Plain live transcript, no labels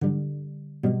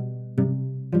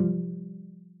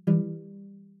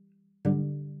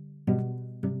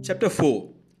Chapter 4.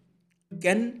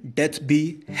 Can Death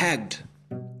Be Hacked?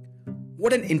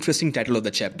 What an interesting title of the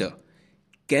chapter.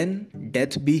 Can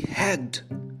death be hacked?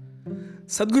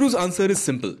 Sadhguru's answer is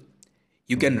simple.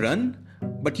 You can run,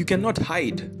 but you cannot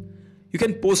hide. You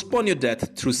can postpone your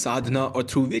death through sadhana or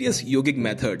through various yogic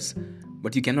methods,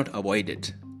 but you cannot avoid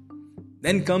it.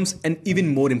 Then comes an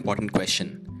even more important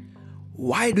question.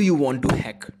 Why do you want to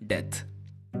hack death?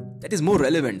 That is more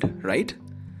relevant, right?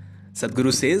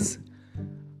 Sadhguru says,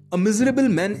 a miserable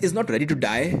man is not ready to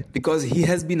die because he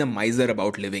has been a miser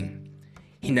about living.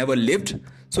 He never lived,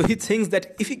 so he thinks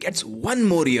that if he gets one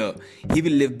more year, he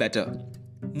will live better.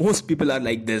 Most people are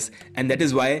like this, and that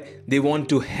is why they want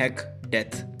to hack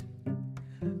death.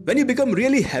 When you become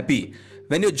really happy,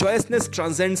 when your joyousness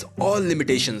transcends all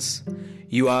limitations,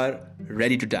 you are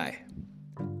ready to die.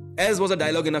 As was a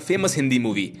dialogue in a famous Hindi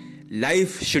movie,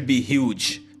 life should be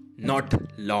huge, not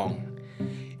long.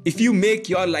 If you make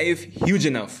your life huge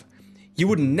enough, you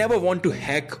would never want to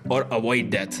hack or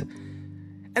avoid death.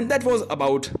 And that was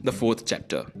about the 4th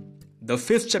chapter. The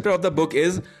 5th chapter of the book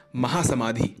is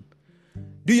Mahasamadhi.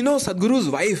 Do you know Sadhguru's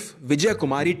wife Vijaya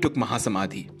Kumari took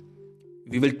Mahasamadhi?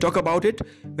 We will talk about it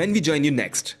when we join you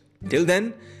next. Till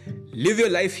then, live your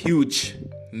life huge,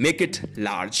 make it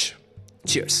large.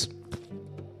 Cheers.